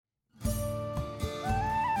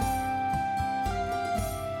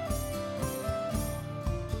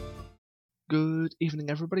Good evening,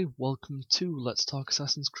 everybody. Welcome to Let's Talk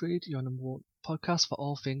Assassin's Creed, your number one podcast for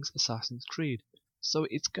all things Assassin's Creed. So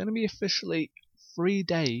it's going to be officially 3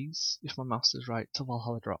 days, if my maths is right, till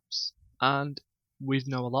Valhalla drops. And we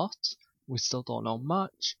know a lot, we still don't know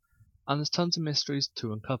much, and there's tons of mysteries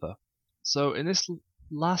to uncover. So in this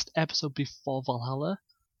last episode before Valhalla,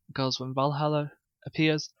 because when Valhalla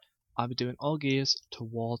appears, I'll be doing all gears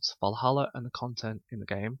towards Valhalla and the content in the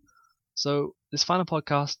game. So, this final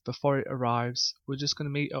podcast, before it arrives, we're just going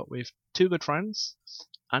to meet up with two good friends.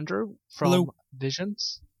 Andrew from Hello.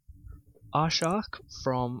 Visions. Arshak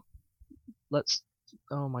from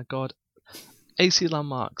oh my god. AC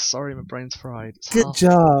Landmarks. Sorry, my brain's fried. Good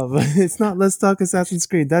job. It's not Let's Talk Assassin's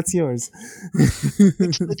Creed. That's yours.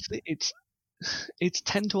 It's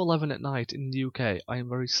 10 to 11 at night in the UK. I am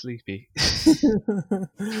very sleepy.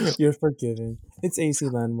 You're forgiven. It's AC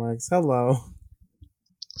Landmarks. Hello.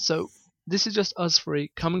 So, this is just us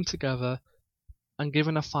three coming together and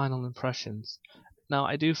giving our final impressions. Now,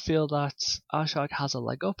 I do feel that Arshak has a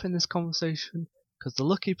leg up in this conversation because the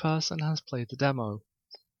lucky person has played the demo.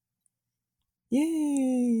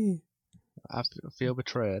 Yay! I feel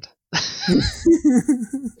betrayed.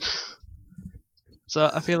 So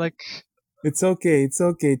I feel like It's okay.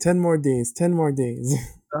 10 more days.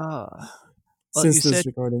 well, Since this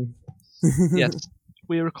recording. Yes,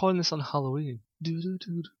 we're recording this on Halloween.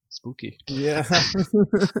 Spooky. Yeah.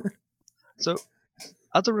 So,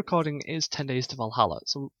 as the recording is 10 days to Valhalla,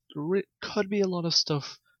 so there could be a lot of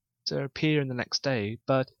stuff to appear in the next day,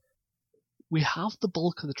 but we have the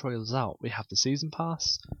bulk of the trailers out. We have the season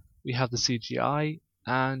pass, we have the CGI,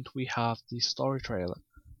 and we have the story trailer.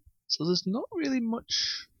 So there's not really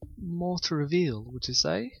much more to reveal, would you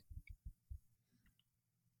say?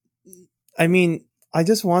 I mean, I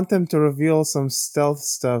just want them to reveal some stealth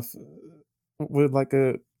stuff with like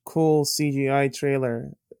a cool CGI trailer.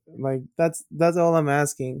 Like that's all I'm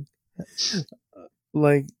asking.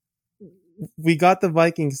 Like we got the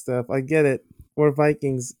Viking stuff. I get it. We're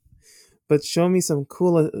Vikings. But show me some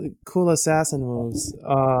cool assassin moves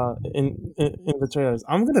in the trailers.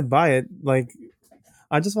 I'm going to buy it. Like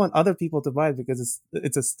I just want other people to buy it because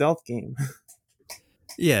it's a stealth game.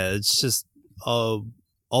 Yeah, it's just all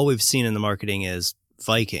we've seen in the marketing is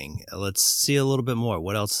Viking. Let's see a little bit more.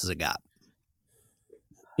 What else has it got?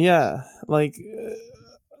 Yeah, like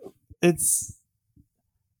it's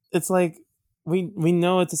like we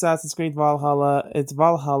know it's Assassin's Creed Valhalla. It's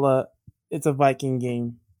Valhalla. It's a Viking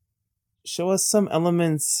game. Show us some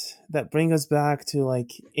elements that bring us back to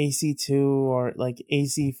like AC2 or like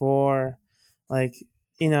AC4, like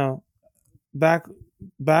back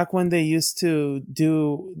when they used to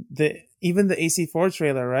do even the AC4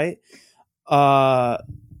 trailer, right?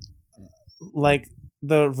 Like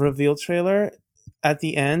the reveal trailer at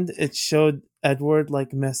the end, it showed Edward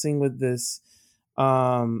like messing with this,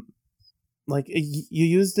 like you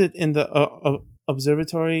used it in the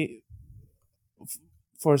observatory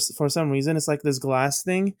for some reason. It's like this glass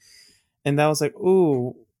thing, and that was like,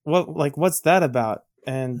 ooh, what's that about?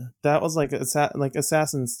 And that was like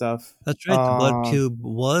assassin stuff. That's right. The Blood Cube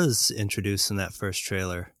was introduced in that first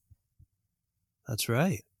trailer. That's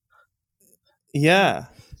right. Yeah.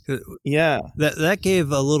 That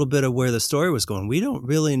gave a little bit of where the story was going. We don't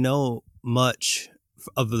really know much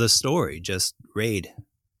of the story. Just raid.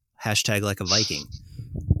 Hashtag like a Viking.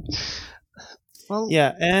 Well,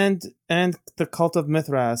 yeah, and the Cult of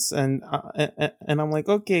Mithras, and I'm like,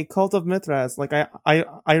 okay, Cult of Mithras. Like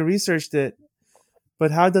I researched it,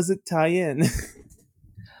 but how does it tie in?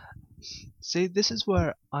 See, this is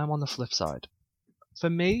where I'm on the flip side. For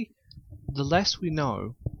me, the less we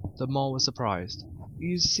know, the more we're surprised.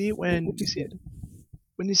 You see it when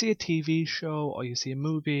you see a TV show or you see a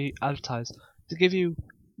movie advertised, to give you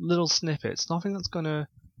little snippets, nothing that's gonna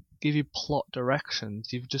give you plot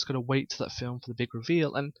directions. You've just got to wait to that film for the big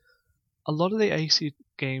reveal. And a lot of the AC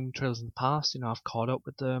game trailers in the past, I've caught up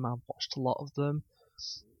with them, I've watched a lot of them.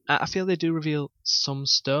 I feel they do reveal some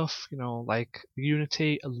stuff, like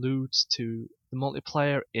Unity alludes to the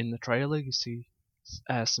multiplayer in the trailer. You see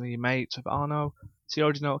some of your mates with Arno, so you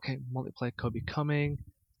already know, okay, multiplayer could be coming.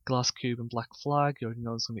 Glass Cube and Black Flag, you already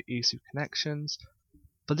know there's going to be Isu connections.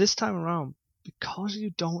 But this time around, because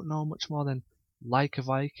you don't know much more than like a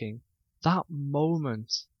Viking, that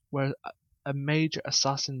moment where a major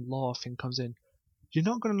assassin lore thing comes in, you're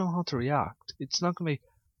not going to know how to react. It's not going to be,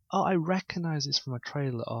 oh, I recognize this from a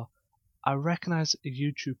trailer, or I recognize a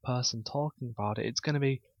YouTube person talking about it. It's going to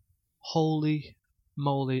be, holy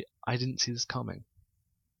moly, I didn't see this coming.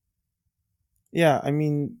 Yeah, I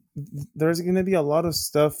mean, there's going to be a lot of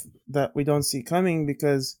stuff that we don't see coming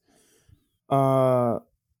because,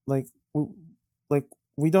 like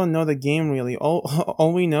we don't know the game really.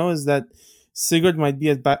 All we know is that Sigurd might be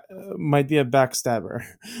a backstabber.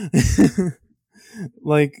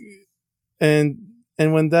 Like, and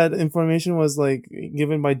when that information was like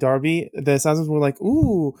given by Darby, the assassins were like,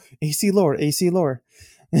 "Ooh, AC lore, AC lore,"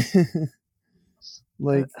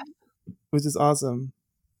 like, which is awesome.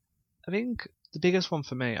 I think the biggest one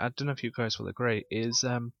for me, I don't know if you guys will agree, is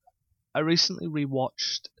I recently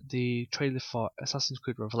rewatched the trailer for Assassin's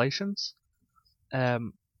Creed Revelations.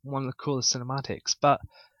 One of the coolest cinematics, but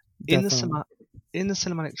in Definitely. the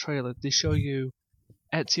cinematic trailer, they show you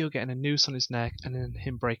Ezio getting a noose on his neck and then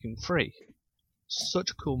him breaking free. Such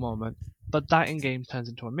a cool moment, but that in game turns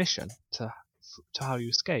into a mission to how you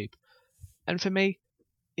escape. And for me,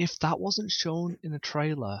 if that wasn't shown in a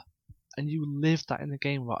trailer and you lived that in the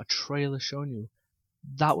game without a trailer showing you,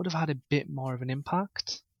 that would have had a bit more of an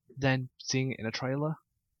impact than seeing it in a trailer.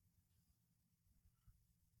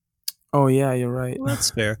 Oh yeah, you're right. Well,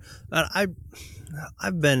 that's fair. I've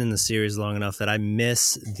been in the series long enough that I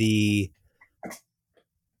miss the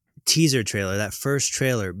teaser trailer, that first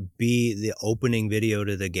trailer, be the opening video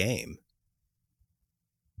to the game.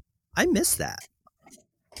 I miss that.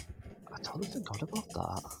 I totally forgot about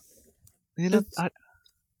that. You know,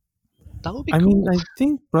 that would be I cool. mean, I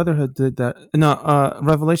think Brotherhood did that. No,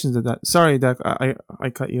 Revelations did that. Sorry, Dak, I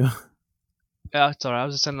cut you. Yeah, sorry, I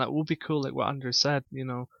was just saying that would be cool, like what Andrew said,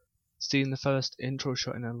 seeing the first intro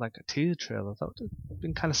shot in like a teaser trailer. That would have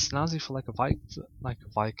been kind of snazzy for like a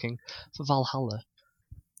Viking, for Valhalla.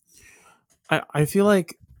 I feel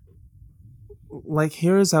like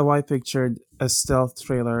here's how I pictured a stealth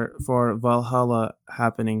trailer for Valhalla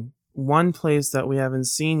happening. One place that we haven't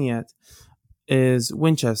seen yet is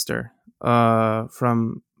Winchester,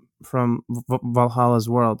 from Valhalla's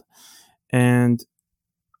world, and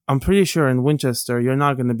I'm pretty sure in Winchester you're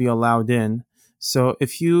not going to be allowed in. So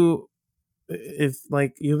if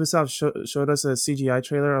like Ubisoft showed us a CGI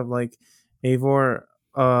trailer of like Eivor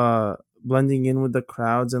blending in with the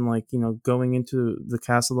crowds and like going into the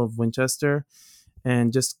castle of Winchester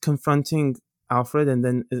and just confronting Alfred and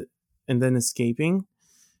then escaping,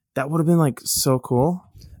 that would have been like so cool.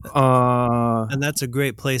 And that's a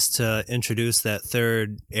great place to introduce that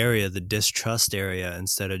third area, the distrust area,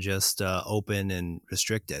 instead of just open and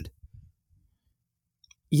restricted.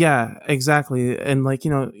 Yeah, exactly. And like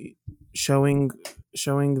showing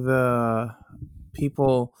the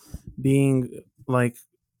people being like,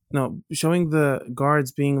 no, showing the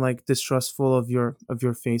guards being like distrustful of your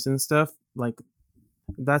face and stuff, like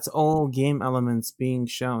that's all game elements being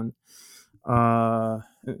shown,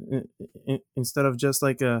 instead of just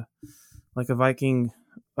like a Viking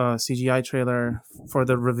CGI trailer for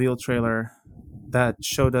the reveal trailer that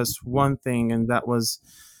showed us one thing, and that was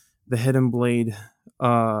the hidden blade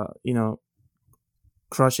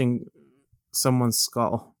crushing someone's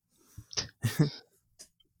skull.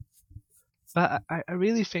 But I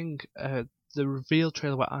really think the reveal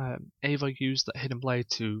trailer where Ava used that hidden blade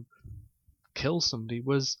to kill somebody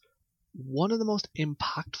was one of the most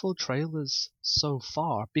impactful trailers so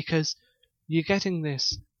far, because you're getting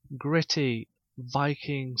this gritty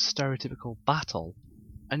Viking stereotypical battle,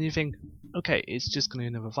 and you think, okay, it's just going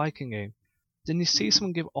to be another Viking game. Then you see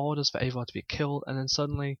someone give orders for Eivor to be killed, and then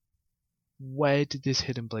suddenly, where did this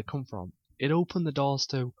hidden blade come from? It opened the doors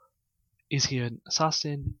to, is he an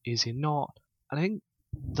assassin? Is he not? And I think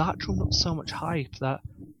that drummed up so much hype that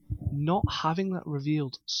not having that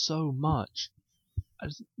revealed so much,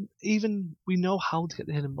 even we know how to get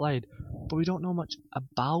the hidden blade, but we don't know much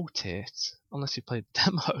about it unless you played the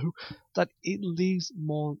demo, that it leaves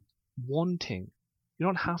more wanting. You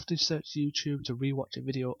don't have to search YouTube to rewatch a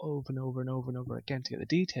video over and over and over and over again to get the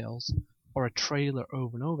details, or a trailer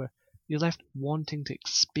over and over. You're left wanting to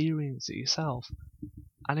experience it yourself.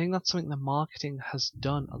 And I think that's something the marketing has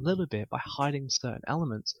done a little bit by hiding certain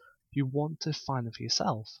elements. You want to find them for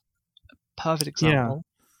yourself. A perfect example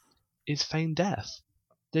is Feign Death.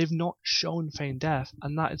 They've not shown Feign Death,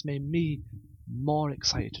 and that has made me more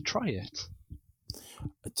excited to try it.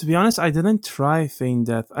 To be honest, I didn't try Feign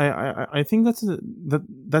Death. I think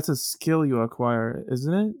that's a skill you acquire,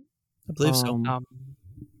 isn't it? I believe so.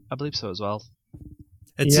 I believe so as well.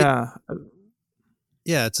 Yeah,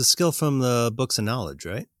 it's a skill from the books of knowledge,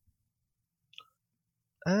 right?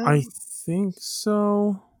 I think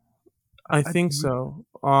so. I think so.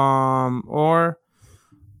 Or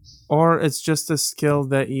it's just a skill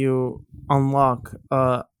that you unlock.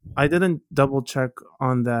 I didn't double check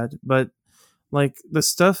on that, but like the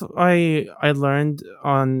stuff I learned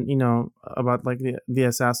on about like the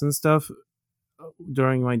assassin stuff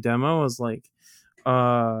during my demo was like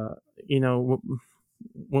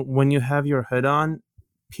when you have your hood on,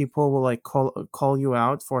 people will like call you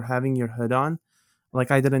out for having your hood on. Like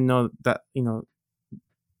I didn't know that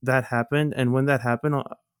that happened, and when that happened,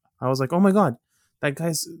 I was like, oh my god, that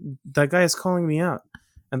guy is calling me out.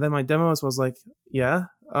 And then my demos was like, yeah.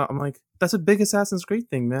 I'm like, that's a big Assassin's Creed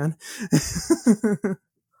thing, man.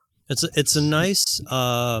 It's a nice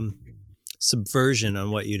subversion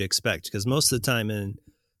on what you'd expect, because most of the time in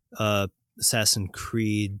Assassin's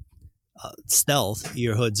Creed stealth,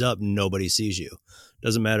 your hood's up, nobody sees you.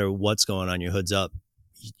 Doesn't matter what's going on, your hood's up,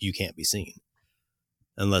 you can't be seen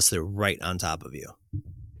unless they're right on top of you.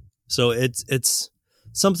 So it's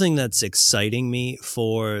something that's exciting me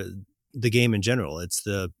for the game in general. It's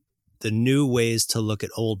the new ways to look at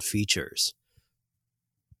old features.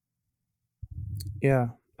 Yeah.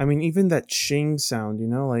 I mean, even that ching sound,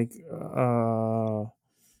 like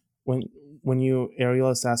when you aerial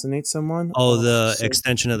assassinate someone. Oh, the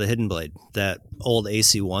extension of the Hidden Blade, that old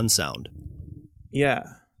AC1 sound. Yeah,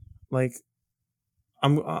 like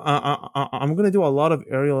I'm gonna do a lot of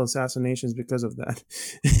aerial assassinations because of that.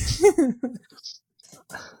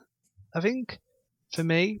 I think for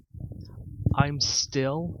me, I'm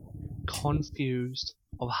still confused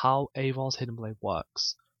of how Eivor's Hidden Blade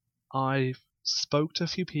works. I've spoke to a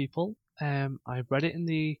few people. I've read it in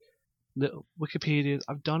the little Wikipedia.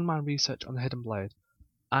 I've done my research on the Hidden Blade,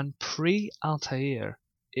 and pre-Altair,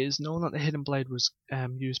 it is known that the Hidden Blade was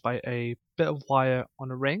used by a bit of wire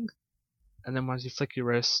on a ring, and then once you flick your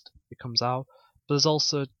wrist, it comes out. But there's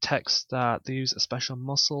also text that they use a special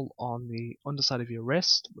muscle on the underside of your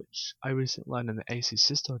wrist, which I recently learned in the AC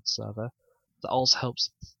Sisterhood server, that also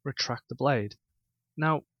helps retract the blade.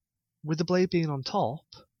 Now, with the blade being on top,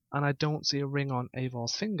 and I don't see a ring on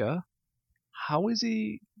Eivor's finger, how is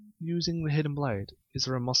he using the Hidden Blade? Is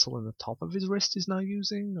there a muscle in the top of his wrist he's now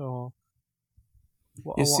using, or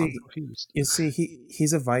what? You I'm confused.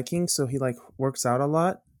 He's a Viking, so he like works out a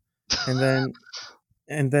lot, and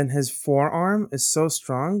then his forearm is so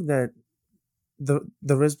strong that the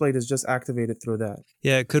wrist blade is just activated through that.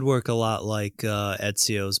 Yeah, it could work a lot like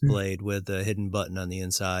Ezio's blade with a hidden button on the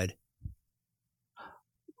inside.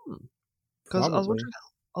 Because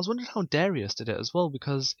I was wondering how Darius did it as well,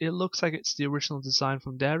 because it looks like it's the original design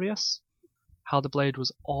from Darius. How the blade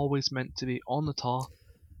was always meant to be on the top,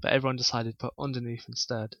 but everyone decided to put underneath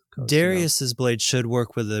instead. Darius's blade should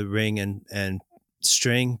work with a ring and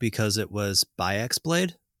string because it was Bayek's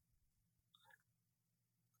blade.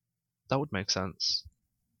 That would make sense.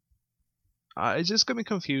 It's just got me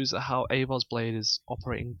confused at how Eivor's blade is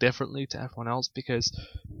operating differently to everyone else, because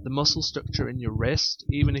the muscle structure in your wrist,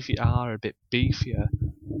 even if you are a bit beefier,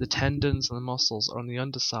 the tendons and the muscles are on the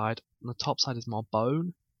underside, and the top side is more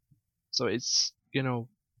bone. So it's,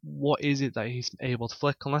 what is it that he's able to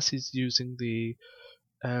flick, unless he's using the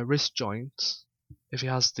wrist joint. If he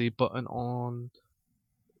has the button on,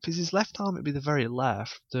 if it's his left arm, it'd be the very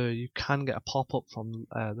left. You can get a pop-up from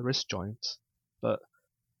the wrist joint, but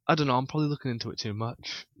I don't know, I'm probably looking into it too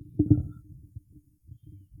much.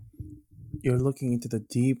 You're looking into the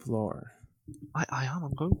deep lore. I am,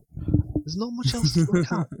 I'm going. There's not much else to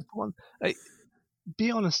look at. Come on. Hey,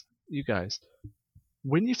 be honest, you guys.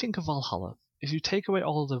 When you think of Valhalla, if you take away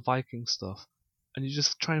all the Viking stuff, and you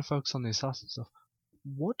just try and focus on the assassin stuff,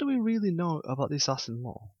 what do we really know about the assassin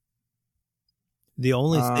lore? The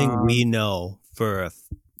only thing we know for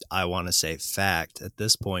I want to say fact at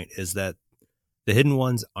this point is that the Hidden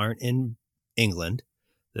Ones aren't in England,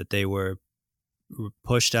 that they were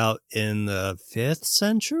pushed out in the 5th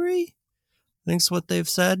century, I think's what they've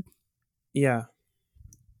said. Yeah.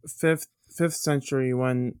 5th century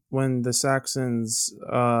when the Saxons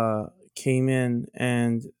came in,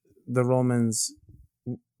 and the Romans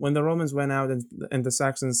went out, and the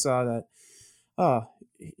Saxons saw that,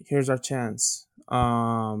 here's our chance.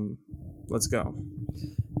 Let's go.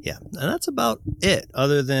 Yeah, and that's about it,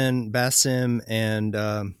 other than Basim and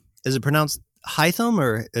is it pronounced Hytham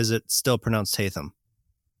or is it still pronounced Hatham?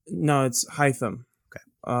 No, it's Hytham.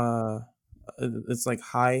 Okay. It's like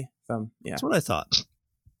Hytham. Yeah. That's what I thought.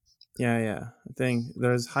 Yeah. I think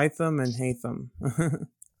there's Hytham and Hatham.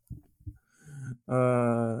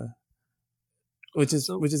 Which is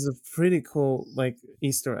a pretty cool like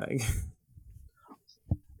Easter egg.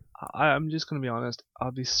 I'm just going to be honest,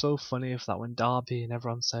 I'd be so funny if that went Derby and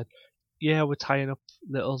everyone said, yeah, we're tying up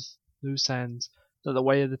little loose ends, that the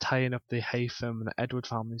way they're tying up the Haytham and the Edward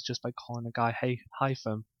family is just by calling a guy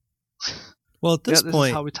Haytham. Well, at this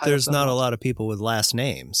point, there's not a lot of people with last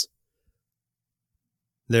names.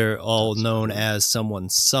 They're all known as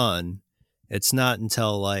someone's son. It's not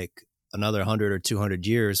until like another 100 or 200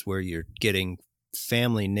 years where you're getting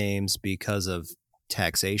family names because of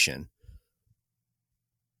taxation.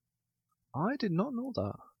 I did not know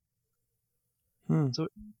that. Hmm. So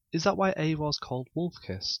is that why Eivor's called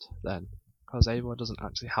Wolf-Kissed then? Because Eivor doesn't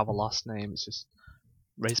actually have a last name, it's just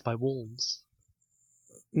raised by wolves.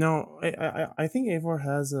 No, I think Eivor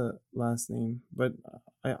has a last name, but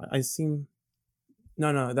I seem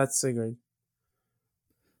no, that's Sigurd.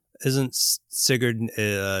 Isn't Sigurd?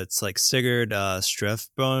 It's like Sigurd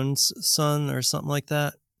Strefbron's son or something like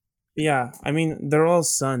that. Yeah, I mean they're all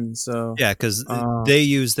sons, so Yeah, because they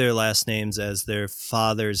use their last names as their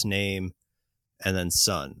father's name and then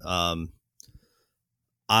son.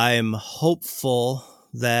 I'm hopeful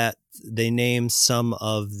that they name some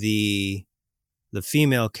of the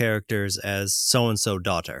female characters as so and so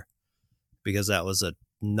daughter, because that was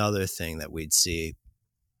another thing that we'd see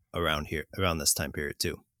around this time period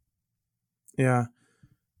too. yeah.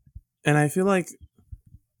 And I feel like,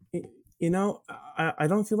 I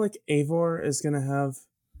don't feel like Eivor is gonna have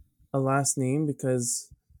a last name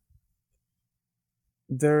because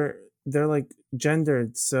they're like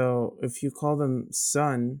gendered. So if you call them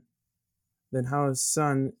son, then how is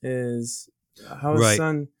son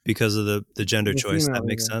Right, because of the gender the choice. That female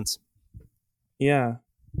makes Eivor? sense. Yeah.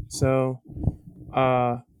 So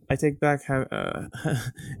I take back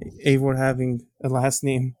Eivor having a last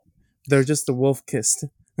name. They're just the wolf kissed.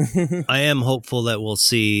 I am hopeful that we'll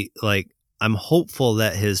see, like, I'm hopeful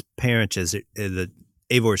that his parentage,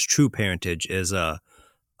 Eivor's true parentage, is a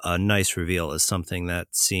nice reveal, is something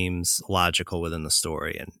that seems logical within the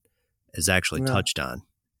story and is actually Yeah. touched on.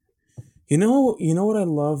 You know what I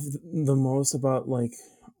love the most about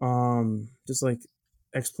just like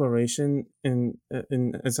exploration in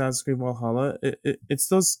Assassin's Creed Valhalla. It's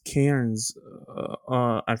those cairns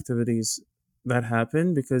activities that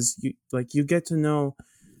happen because you get to know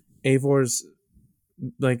Eivor's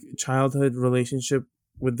like childhood relationship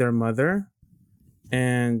with their mother,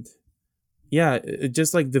 and yeah, it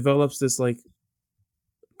just like develops this like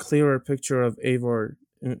clearer picture of Eivor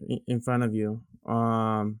in front of you,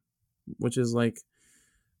 which is like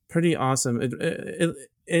pretty awesome.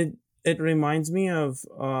 It reminds me of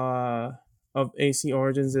AC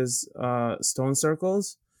Origins' Stone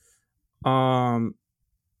Circles, um,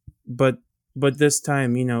 but this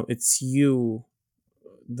time it's you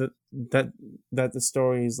that that the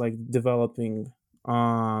story is like developing,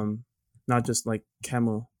 not just like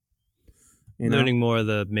Camus. Learning more of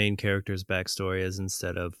the main character's backstory is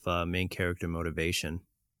instead of main character motivation.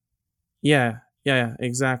 Yeah,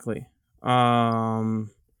 exactly.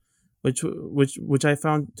 Which I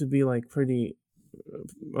found to be like pretty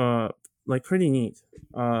neat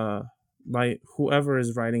by whoever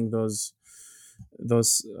is writing those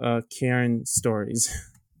Karen stories.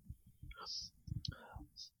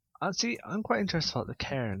 See, I'm quite interested about the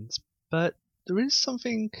cairns, but there is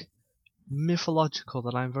something mythological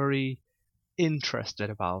that I'm very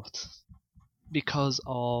interested about because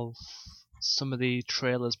of some of the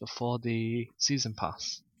trailers before the season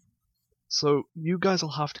pass. So you guys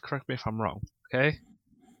will have to correct me if I'm wrong, okay?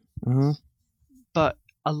 Mm-hmm. But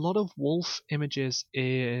a lot of wolf images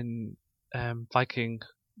in Viking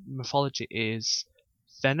mythology is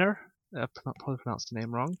Fenrir. Probably pronounced the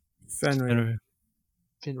name wrong. Fenrir.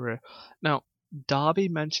 Fenrir. Now, Darby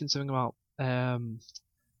mentioned something about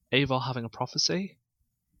Eivor having a prophecy,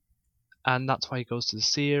 and that's why he goes to the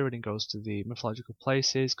seer and he goes to the mythological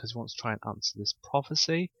places because he wants to try and answer this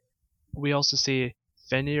prophecy. We also see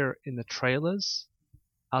Fenrir in the trailers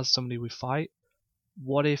as somebody we fight.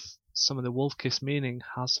 What if some of the wolf kiss meaning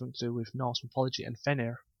has something to do with Norse mythology and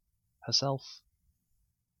Fenrir herself?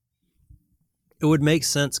 It would make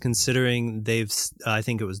sense considering I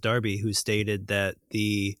think it was Darby who stated that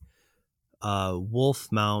the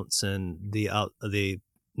wolf mounts and the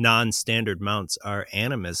non-standard mounts are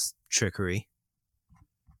animus trickery.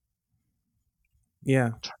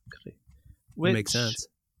 Yeah, which makes sense.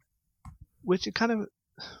 Which it kind of,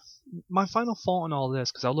 my final thought on all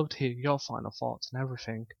this, because I'd love to hear your final thoughts and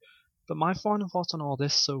everything, but my final thoughts on all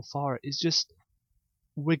this so far is just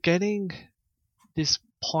we're getting this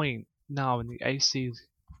point now in the AC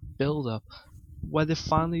build-up where they've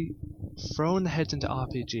finally thrown their heads into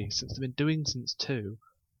RPG since they've been doing since 2,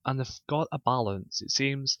 and they've got a balance. It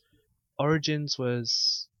seems Origins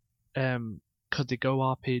was could they go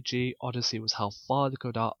RPG, Odyssey was how far they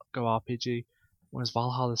could go RPG, whereas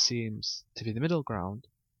Valhalla seems to be the middle ground.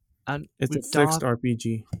 And it's a fixed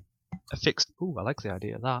RPG. A fixed. Ooh, I like the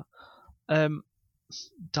idea of that.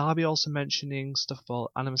 Darby also mentioning stuff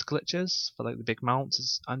about animus glitches for like the big mounts,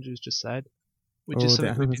 as Andrew's just said, which is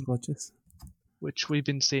something glitches, which we've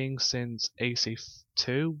been seeing since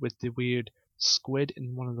AC2 with the weird squid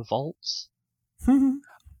in one of the vaults.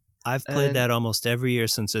 I've played that almost every year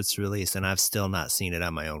since its release, and I've still not seen it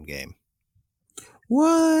on my own game.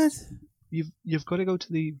 What? You've got to go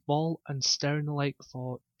to the vault and stare in the lake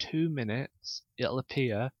for 2 minutes. It'll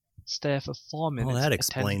appear. Stare for 4 minutes. Well, that attempt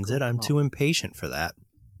to explains go it. I'm up. too impatient for that.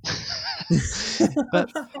 But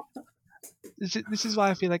this is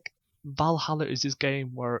why I feel like Valhalla is this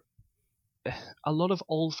game where a lot of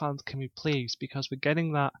old fans can be pleased because we're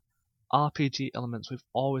getting that RPG elements we've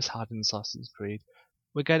always had in Assassin's Creed.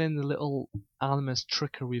 We're getting the little animus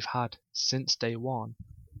trickery we've had since day one.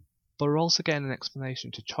 But we're also getting an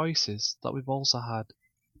explanation to choices that we've also had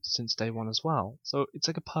since day one as well. So it's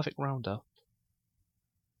like a perfect roundup.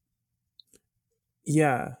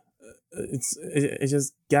 Yeah, it's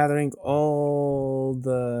just gathering all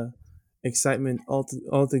the excitement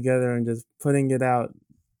all together and just putting it out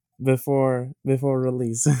before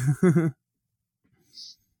release.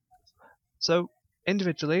 So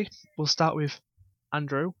individually, we'll start with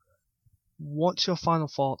Andrew. What's your final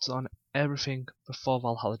thoughts on everything before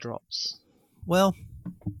Valhalla drops? Well,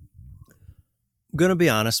 I'm going to be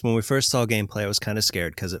honest, when we first saw gameplay, I was kind of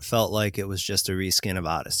scared because it felt like it was just a reskin of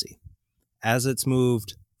Odyssey. As it's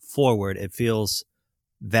moved forward, it feels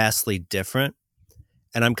vastly different.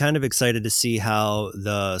 And I'm kind of excited to see how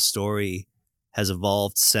the story has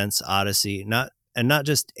evolved since Odyssey. Not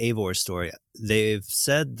just Eivor's story. They've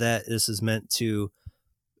said that this is meant to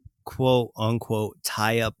quote unquote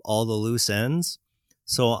tie up all the loose ends.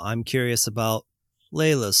 So I'm curious about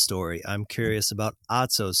Layla's story. I'm curious about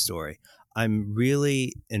Atso's story. I'm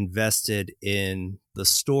really invested in the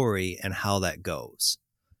story and how that goes.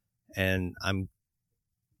 And I'm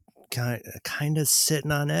kind of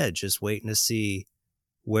sitting on edge, just waiting to see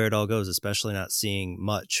where it all goes, especially not seeing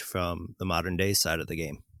much from the modern day side of the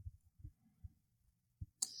game.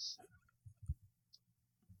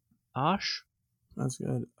 Ash? That's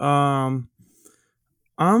good. I'm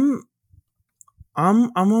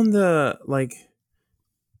on the like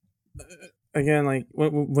again like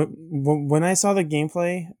when I saw the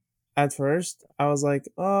gameplay at first, I was like,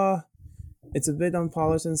 it's a bit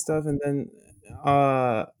unpolished and stuff, and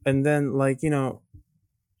then like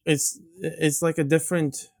it's like a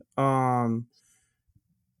different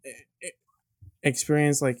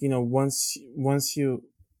experience, like once you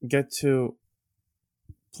get to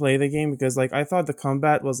play the game, because like I thought the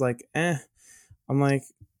combat was like I'm like,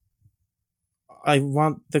 I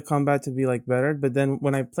want the combat to be like better, but then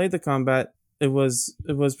when I played the combat, it was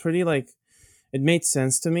pretty like, it made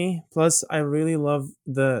sense to me. Plus I really love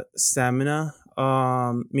the stamina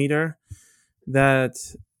meter that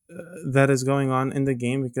that is going on in the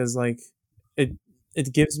game, because like it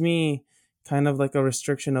gives me kind of like a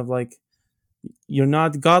restriction of like, you're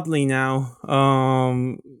not godly now.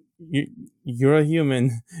 You're a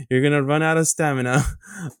human. You're gonna run out of stamina.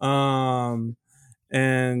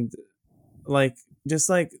 And like just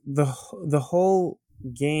like the whole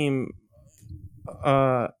game.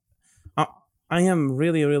 I, I am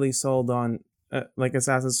really sold on like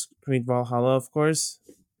Assassin's Creed Valhalla, of course,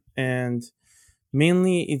 and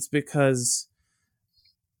mainly it's because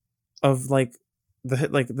of like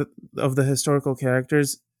of the historical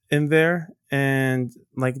characters in there, and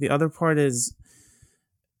like the other part is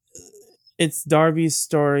it's Darby's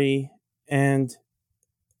story, and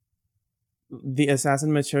the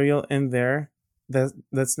assassin material in there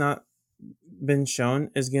that's not been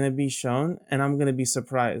shown is going to be shown, and I'm going to be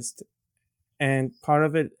surprised. And part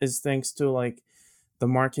of it is thanks to like the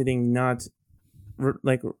marketing not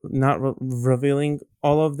revealing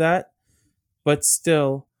all of that, but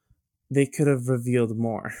still they could have revealed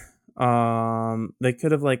more. They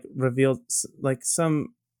could have like revealed like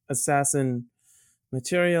some assassin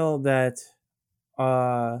material that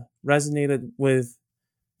resonated with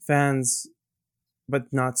fans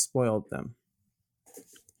but not spoiled them.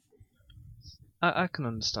 I can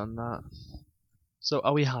understand that. So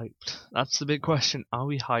are we hyped? That's the big question. Are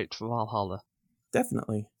we hyped for Valhalla?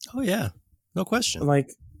 Definitely. Oh yeah, no question.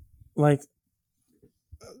 Like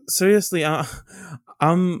seriously, I'm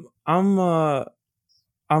kind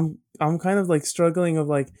of like struggling of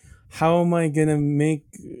like, how am I gonna make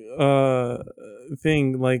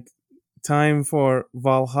thing like time for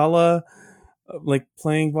Valhalla, like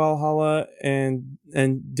playing Valhalla and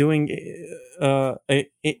doing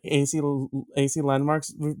AC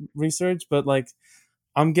landmarks research, but like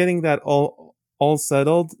I'm getting that all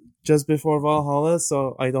settled just before Valhalla,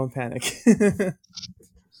 so I don't panic.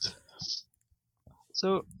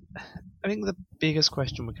 So I think the biggest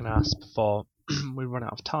question we can ask before we run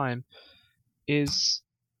out of time is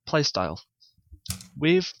playstyle.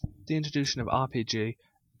 With the introduction of RPG,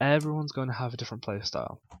 everyone's going to have a different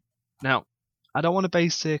playstyle. Now, I don't want a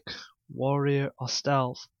basic warrior or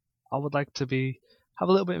stealth. I would like to have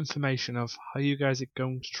a little bit of information of how you guys are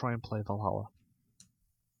going to try and play Valhalla.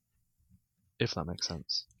 if that makes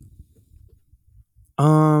sense.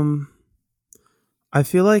 I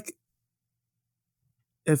feel like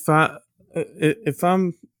if I'm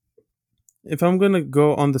gonna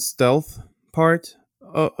go on the stealth part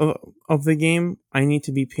of the game, I need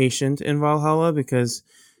to be patient in Valhalla because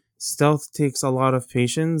stealth takes a lot of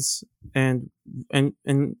patience. And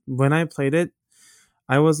when I played it,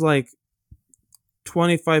 I was like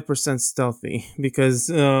 25% stealthy because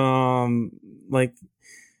like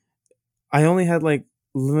I only had like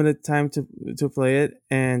limited time to play it,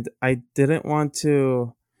 and I didn't want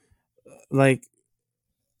to like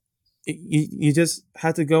you just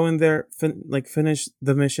had to go in there, finish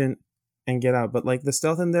the mission and get out. But like the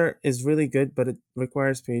stealth in there is really good, but it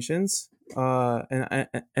requires patience. And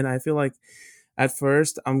I feel like at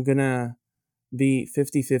first I'm gonna be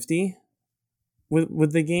 50-50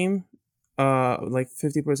 with the game. Like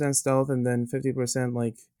 50% stealth and then 50%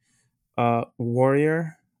 like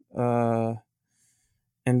warrior.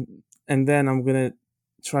 And then I'm gonna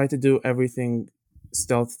try to do everything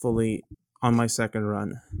stealthfully on my second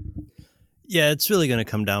run. Yeah, it's really going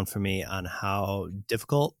to come down for me on how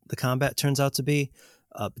difficult the combat turns out to be,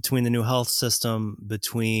 between the new health system,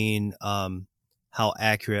 between how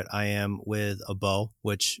accurate I am with a bow,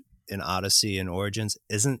 which in Odyssey and Origins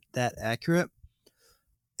isn't that accurate.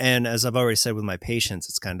 And as I've already said with my patience,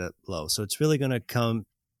 it's kind of low. So it's really going to come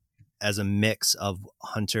as a mix of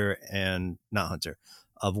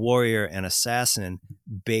of warrior and assassin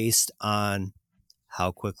based on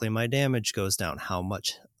how quickly my damage goes down, how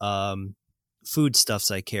much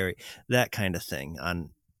foodstuffs I carry, that kind of thing,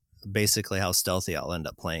 on basically how stealthy I'll end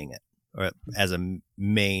up playing it, or as a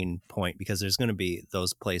main point, because there's going to be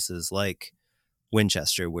those places like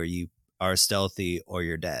Winchester where you are stealthy or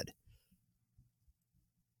you're dead.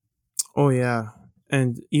 Oh yeah,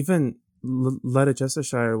 and even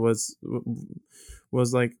Leicestershire was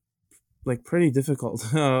like pretty difficult.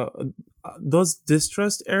 Those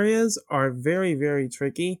distrust areas are very, very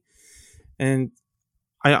tricky, and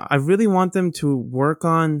I really want them to work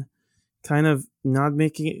on kind of not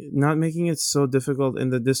making it so difficult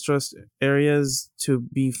in the distrust areas to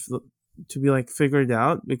be like figured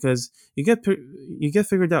out, because you get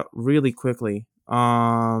figured out really quickly.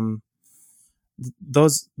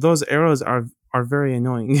 Those arrows are very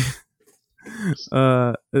annoying.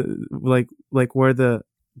 Like where the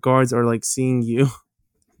guards are like seeing you.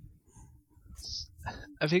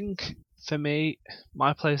 I think for me,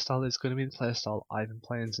 my playstyle is going to be the playstyle I've been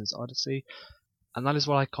playing since Odyssey, and that is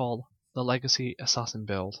what I call the Legacy Assassin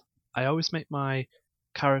build. I always make my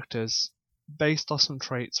characters based off some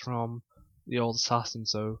traits from the old Assassin,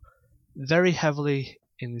 so very heavily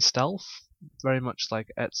in the stealth, very much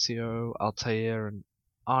like Ezio, Altair, and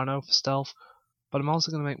Arno for stealth, but I'm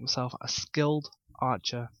also going to make myself a skilled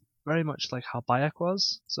archer, very much like how Bayek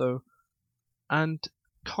was. So, and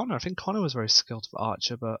Connor, I think Connor was very skilled for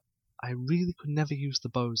archer, but I really could never use the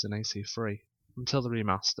bows in AC3 until the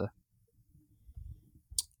remaster.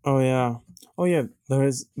 Oh yeah. There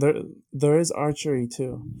is archery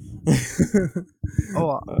too.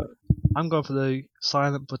 I'm going for the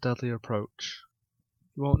silent but deadly approach.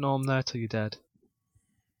 You won't know I'm there till you're dead.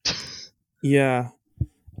 Yeah.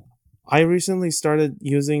 I recently started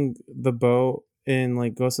using the bow in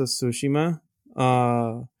like Ghost of Tsushima,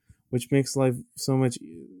 which makes life so much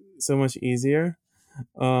easier.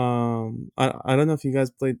 I don't know if you guys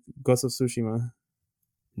played Ghost of Tsushima.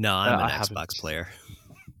 No, I'm an I Xbox haven't. player.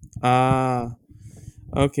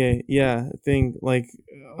 Okay, yeah. Thing like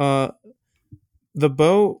the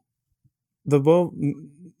bow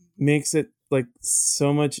makes it like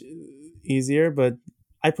so much easier, but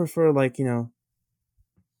I prefer like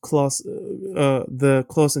close the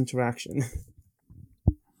close interaction.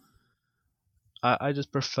 I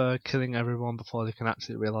just prefer killing everyone before they can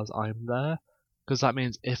actually realise I'm there, because that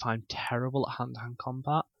means if I'm terrible at hand-to-hand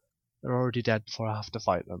combat, they're already dead before I have to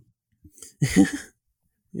fight them.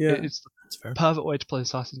 Yeah. It's the perfect way to play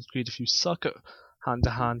Assassin's Creed. If you suck at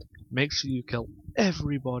hand-to-hand, make sure you kill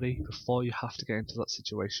everybody before you have to get into that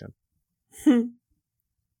situation.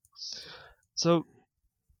 So,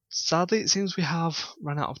 sadly, it seems we have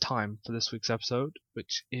run out of time for this week's episode,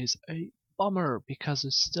 which is a bummer because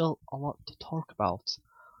there's still a lot to talk about.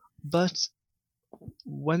 But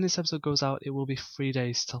when this episode goes out, it will be 3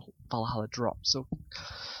 days till Valhalla drops, so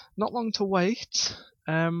not long to wait.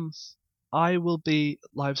 I will be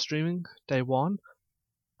live streaming day one.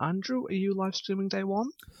 Andrew, are you live streaming day one?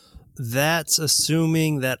 That's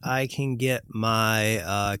assuming that I can get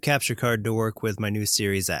my capture card to work with my new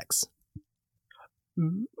Series X.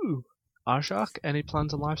 Ooh. Arshak, any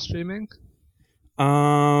plans on live streaming?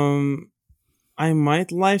 I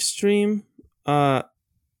might live stream.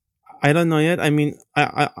 I don't know yet. I mean,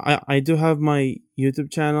 I do have my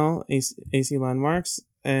YouTube channel, AC Landmarks,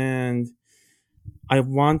 and I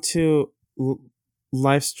want to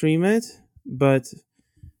live stream it, but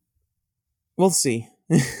we'll see.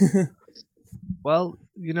 Well,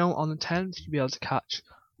 on the 10th, you'll be able to catch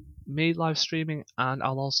me live streaming, and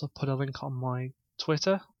I'll also put a link on my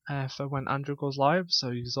Twitter for when Andrew goes live, so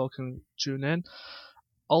you all can tune in.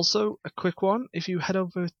 Also, a quick one, if you head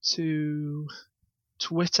over to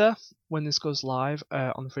Twitter when this goes live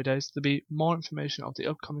on the 3 days, there'll be more information of the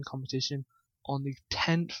upcoming competition on the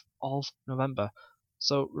 10th of November.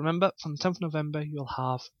 So remember, from the 10th of November, you'll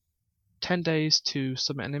have 10 days to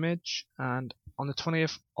submit an image, and on the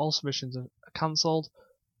 20th, all submissions are cancelled,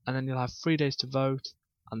 and then you'll have 3 days to vote,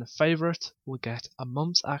 and the favourite will get a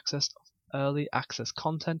month's access of early access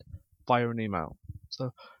content via an email.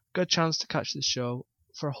 So, good chance to catch this show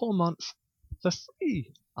for a whole month for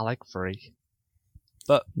free. I like free.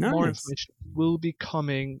 But more Nice. information will be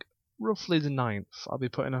coming roughly the 9th. I'll be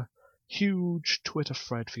putting a huge Twitter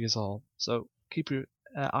thread for you all. So keep your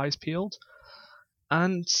eyes peeled.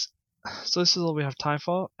 And so this is all we have time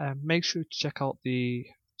for. Make sure to check out the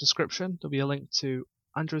description. There'll be a link to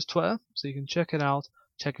Andrew's Twitter, so you can check it out,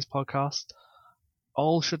 check his podcast.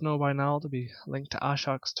 All should know by now, there'll be a link to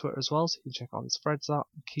Ashak's Twitter as well, so you can check all his threads out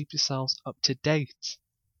and keep yourselves up to date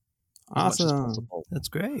as much as Awesome. possible. That's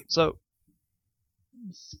great. So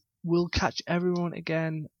we'll catch everyone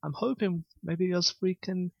again. I'm hoping maybe us three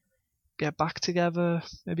can get back together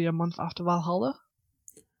maybe a month after Valhalla.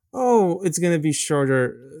 Oh, it's gonna be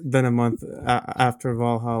shorter than a month after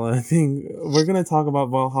Valhalla. I think we're gonna talk about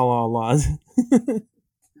Valhalla a lot.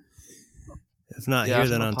 If not Yeah, here, if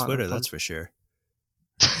then not on partner Twitter, fun. that's for sure.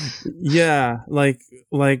 Yeah, like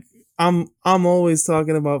I'm always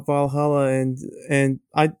talking about Valhalla, and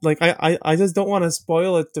I just don't want to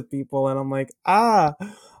spoil it to people, and I'm like, how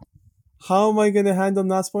am I gonna handle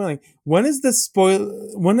not spoiling? When is the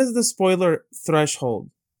spoiler threshold?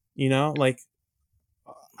 Like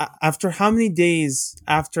after how many days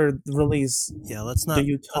after the release Yeah, let's do not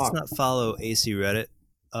you let's talk? not follow AC Reddit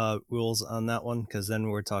rules on that one, because then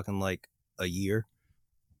we're talking like a year.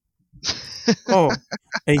 Oh,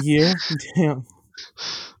 a year? Damn,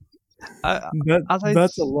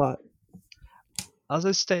 that's a lot. As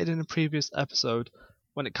I stated in a previous episode,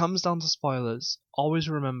 when it comes down to spoilers, always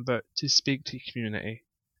remember to speak to your community.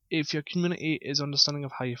 If your community is understanding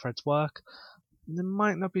of how your threads work, they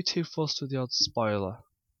might not be too fussed with the odd spoiler.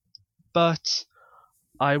 But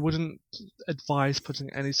I wouldn't advise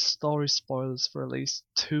putting any story spoilers for at least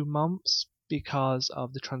 2 months because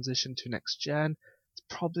of the transition to next gen. It's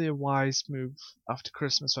probably a wise move after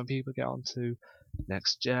Christmas when people get onto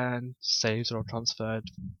next gen, saves are all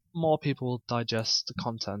transferred. More people will digest the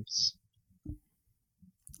contents.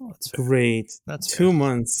 Oh, that's fair. Great. That's 2 fair.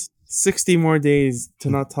 months, 60 more days to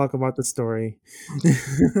not talk about the story.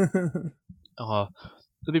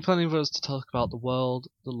 There'll be plenty of us to talk about the world,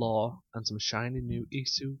 the lore, and some shiny new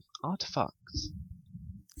Isu artifacts.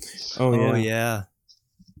 Oh Oh yeah. yeah,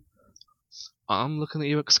 I'm looking at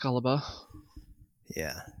you, Excalibur.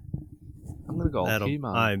 yeah. I'm gonna go all key,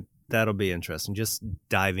 man. That'll be interesting. Just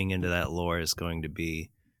diving into that lore is going to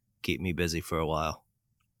keep me busy for a while.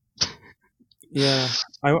 Yeah,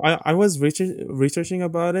 I was researching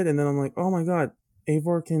about it, and then I'm like, oh my god,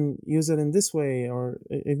 Eivor can use it in this way, or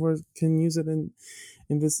Eivor can use it in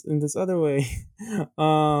this other way.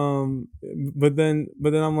 But then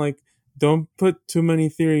I'm like, don't put too many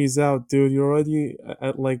theories out, dude. You're already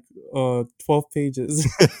at like 12 pages.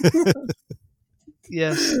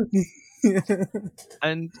 Yes,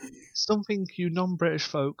 and something you non-British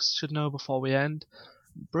folks should know before we end: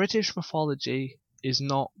 British mythology is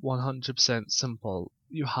not 100% simple.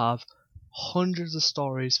 You have hundreds of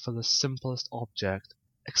stories for the simplest object.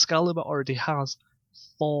 Excalibur already has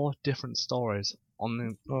 4 different stories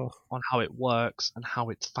on how it works and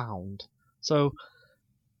how it's found. So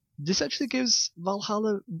this actually gives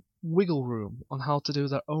Valhalla wiggle room on how to do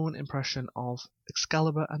their own impression of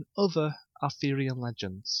Excalibur and other Arthurian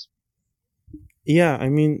legends. Yeah, I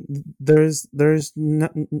mean, there's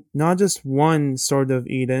not just one Sword of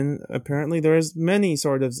Eden. Apparently, there's many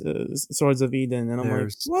Swords of Eden, and I'm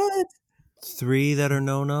There's like, what? 3 that are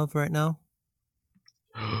known of right now,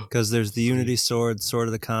 because there's the Unity Sword, Sword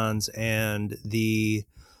of the Khans, and the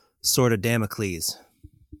Sword of Damocles.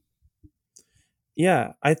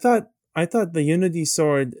 Yeah, I thought the Unity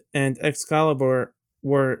Sword and Excalibur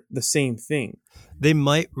were the same thing. They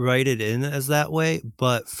might write it in as that way,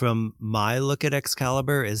 but from my look at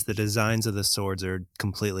Excalibur, is the designs of the swords are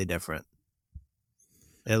completely different.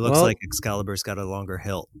 It looks like Excalibur's got a longer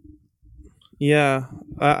hilt. Yeah,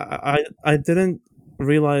 I didn't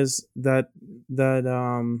realize that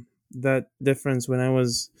difference when I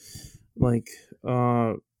was like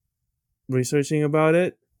researching about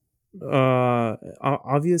it.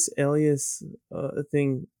 Obvious alias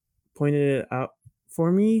thing pointed it out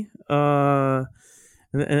for me. And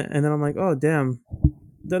then I'm like, oh damn,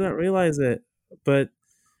 didn't realize it. But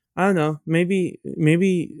I don't know. Maybe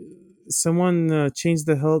someone changed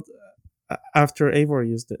the hilt after Eivor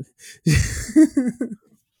used it.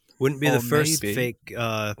 Wouldn't be Or the first maybe- fake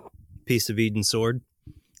piece of Eden sword.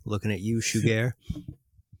 Looking at you, Shugair.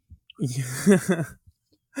 Yeah.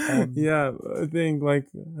 Yeah, I think like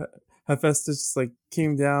Hephaestus just like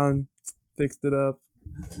came down, fixed it up,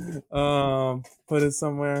 put it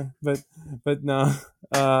somewhere, but no.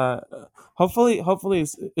 Hopefully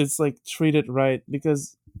it's like treated right,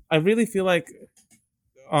 because I really feel like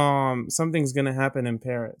something's gonna happen in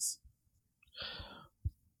Paris.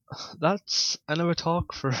 That's another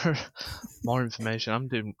talk for more information. I'm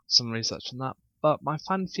doing some research on that. But my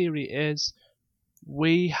fan theory is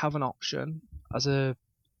we have an option as a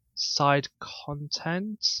side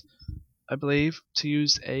content, I believe, to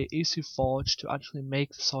use a Isu Forge to actually make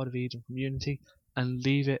the Sword of Eden from Unity and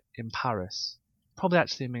leave it in Paris. Probably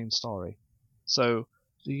actually the main story. So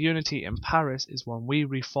the Unity in Paris is one we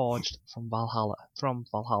reforged from Valhalla.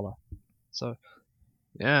 So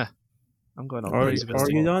yeah, I'm going all crazy with Or this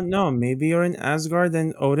you one. don't know. Maybe you're in Asgard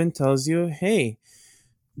and Odin tells you, "Hey,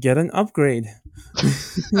 get an upgrade."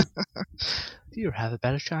 Do you have a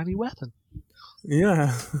better shiny weapon?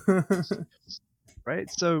 Yeah. Right,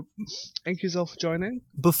 so thank you all for joining.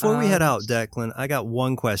 Before we head out, And- Declan, I got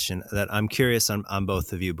one question that I'm curious on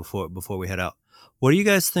both of you before we head out. What do you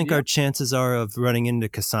guys think Yeah. our chances are of running into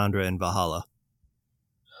Cassandra in Valhalla?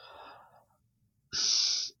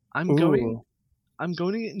 I'm going Ooh.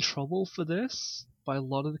 to get in trouble for this by a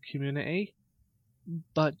lot of the community,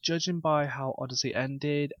 but judging by how Odyssey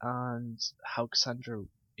ended and how Cassandra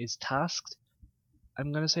is tasked,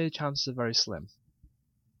 I'm going to say the chances are very slim.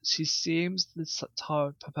 She seems the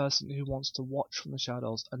type of person who wants to watch from the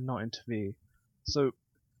shadows and not intervene. So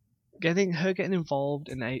getting involved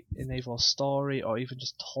in Eivor's story, or even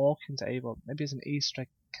just talking to Eivor, maybe as an Easter egg,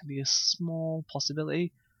 can be a small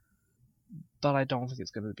possibility, but I don't think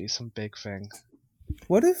it's going to be some big thing.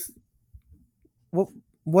 What if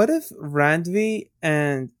Randvi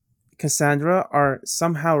and Cassandra are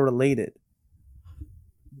somehow related?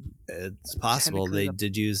 It's possible Technically, they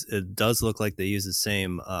did use. It does look like they use the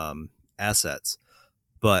same assets,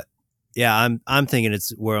 but yeah, I'm thinking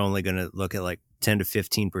we're only going to look at like 10 to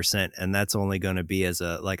 15%, and that's only going to be as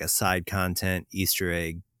a side content Easter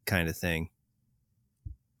egg kind of thing.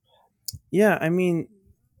 Yeah, I mean,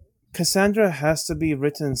 Cassandra has to be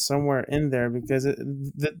written somewhere in there, because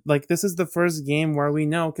this is the first game where we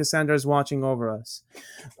know Cassandra's watching over us,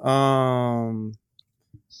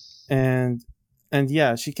 and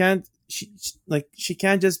yeah, she can't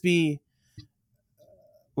just be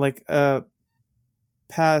like a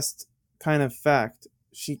past kind of fact.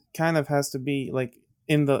 She kind of has to be like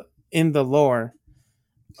in the lore.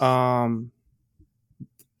 But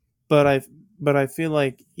I feel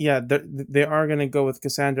like, yeah, they are gonna go with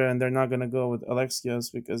Cassandra, and they're not gonna go with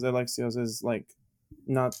Alexios, because Alexios is like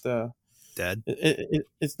not the Dead.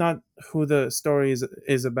 it's not who the story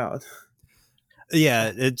is about.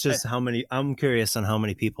 Yeah, it's just how many. I'm curious on how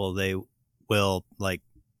many people they will like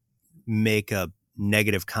make a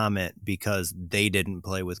negative comment because they didn't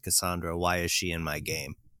play with Cassandra. Why is she in my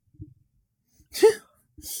game?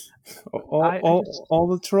 All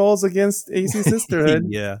the trolls against AC Sisterhood.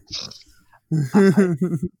 Yeah.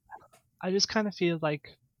 I just kind of feel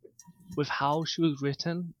like with how she was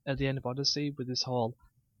written at the end of Odyssey, with this whole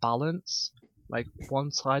balance, like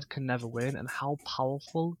one side can never win, and how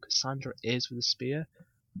powerful Cassandra is with a spear,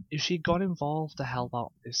 if she got involved to help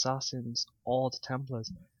out the assassins or the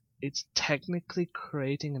Templars, it's technically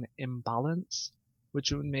creating an imbalance,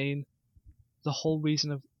 which would mean the whole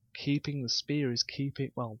reason of keeping the spear is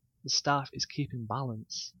the staff is keeping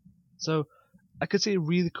balance. So I could see a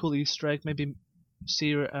really cool Easter egg, maybe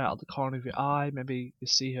see her out of the corner of your eye, maybe you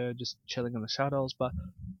see her just chilling in the shadows, but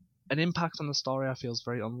an impact on the story I feel is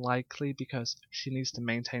very unlikely, because she needs to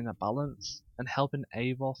maintain that balance, and helping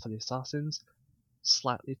Eivor for the assassins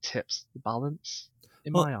slightly tips the balance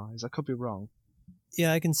in my eyes. I could be wrong.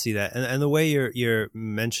 Yeah, I can see that, and the way you're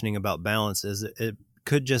mentioning about balance is it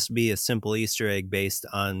could just be a simple Easter egg based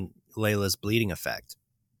on Layla's bleeding effect.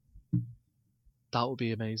 That would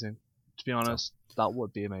be amazing. To be honest, that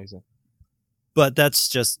would be amazing. But that's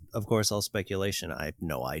just, of course, all speculation. I have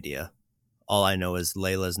no idea. All I know is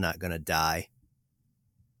Layla's not going to die.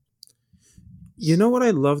 You know what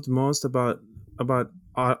I loved most about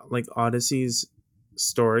like Odyssey's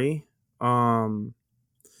story.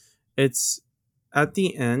 It's at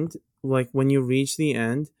the end, like when you reach the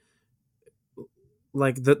end,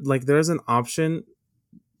 like there's an option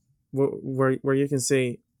where you can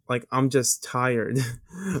say like I'm just tired.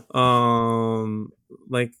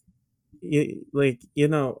 Like you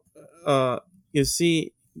know, you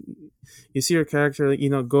see your character, like,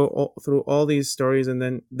 go through all these stories, and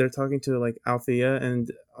then they're talking to like Althea,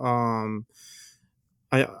 and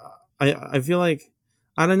I I feel like,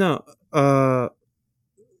 I don't know,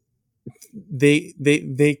 they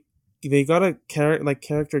got a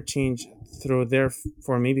character change through there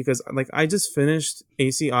for me, because like I just finished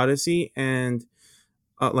AC Odyssey, and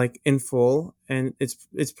like in full, and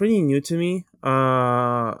it's pretty new to me,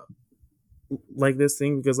 like this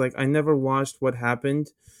thing, because like I never watched what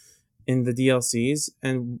happened in the DLCs,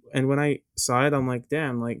 and when I saw it, I'm like,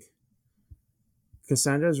 damn, like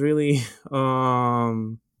Cassandra's really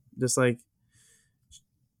just like,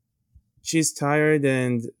 she's tired,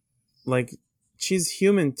 and like she's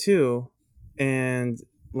human too, and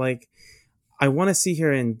like I want to see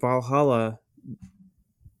her in Valhalla.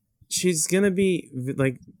 She's gonna be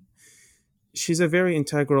like, she's a very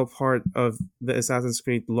integral part of the Assassin's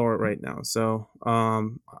Creed lore right now. So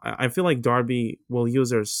I feel like Darby will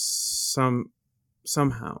use her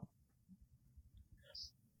somehow.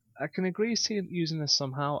 I can agree seeing using this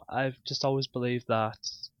somehow. I've just always believed that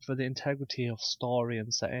for the integrity of story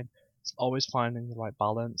and setting, it's always finding the right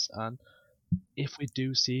balance. And if we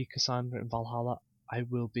do see Cassandra in Valhalla, I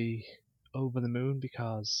will be over the moon,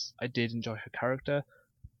 because I did enjoy her character.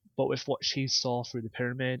 But with what she saw through the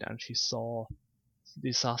pyramid, and she saw the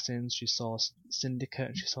assassins, she saw Syndicate,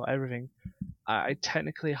 and she saw everything, I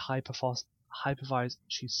technically hypervise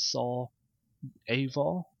she saw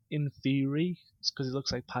Eivor in theory, because it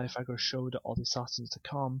looks like Pythagoras showed her all the assassins to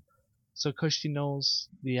come. So because she knows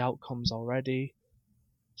the outcomes already,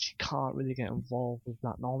 she can't really get involved with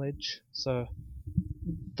that knowledge. So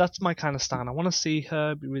that's my kind of stand. I want to see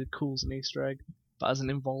her, be really cool as an Easter egg, but as an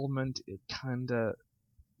involvement, it kind of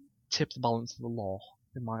tipped the balance of the law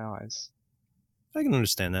in my eyes. I can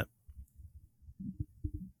understand that.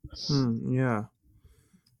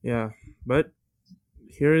 Yeah, but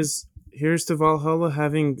here's to Valhalla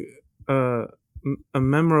having a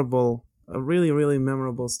really, really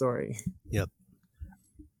memorable story. Yep.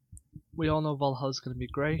 We all know Valhalla's going to be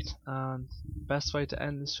great, and the best way to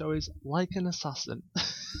end this show is like an assassin.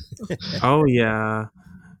 Oh yeah,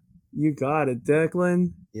 you got it,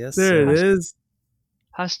 Declan. Yes. There it is.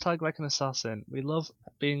 Hashtag like an assassin. We love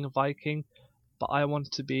being a Viking, but I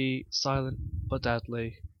want to be silent but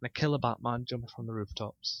deadly, and a killer Batman jumping from the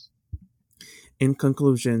rooftops. In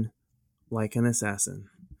conclusion, like an assassin.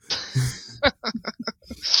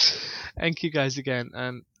 Thank you guys again,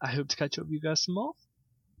 and I hope to catch up with you guys some more.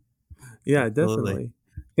 Yeah, Absolutely. definitely.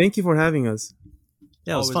 Thank you for having us.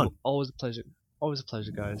 Yeah, it was fun. Always a pleasure. Always a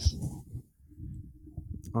pleasure, guys.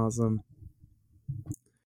 Awesome.